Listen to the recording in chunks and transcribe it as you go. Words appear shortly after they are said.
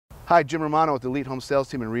Hi, Jim Romano with the Elite Home Sales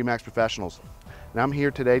Team and RE/MAX Professionals. And I'm here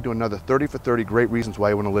today doing another 30 for 30 great reasons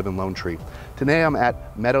why you want to live in Lone Tree. Today I'm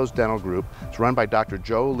at Meadows Dental Group. It's run by Dr.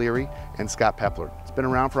 Joe Leary and Scott Pepler. It's been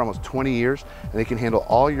around for almost 20 years and they can handle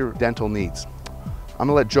all your dental needs. I'm going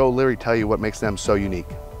to let Joe Leary tell you what makes them so unique.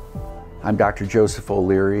 I'm Dr. Joseph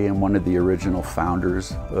O'Leary and one of the original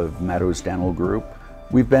founders of Meadows Dental Group.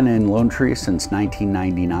 We've been in Lone Tree since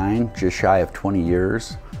 1999, just shy of 20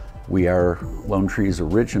 years. We are Lone Tree's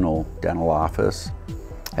original dental office.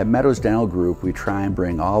 At Meadows Dental Group, we try and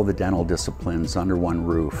bring all the dental disciplines under one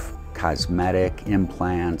roof: cosmetic,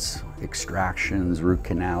 implants, extractions, root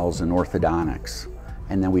canals, and orthodontics.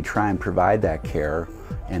 And then we try and provide that care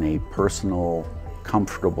in a personal,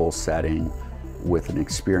 comfortable setting with an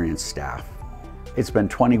experienced staff. It's been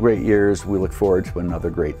 20 great years. We look forward to another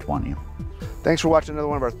great 20. Thanks for watching another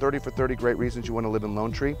one of our 30 for 30 great reasons you want to live in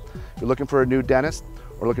Lone Tree. If you're looking for a new dentist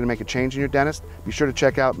or looking to make a change in your dentist, be sure to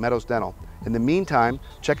check out Meadows Dental. In the meantime,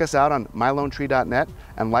 check us out on mylonetree.net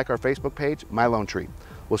and like our Facebook page, My Lone Tree.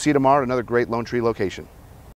 We'll see you tomorrow at another great Lone Tree location.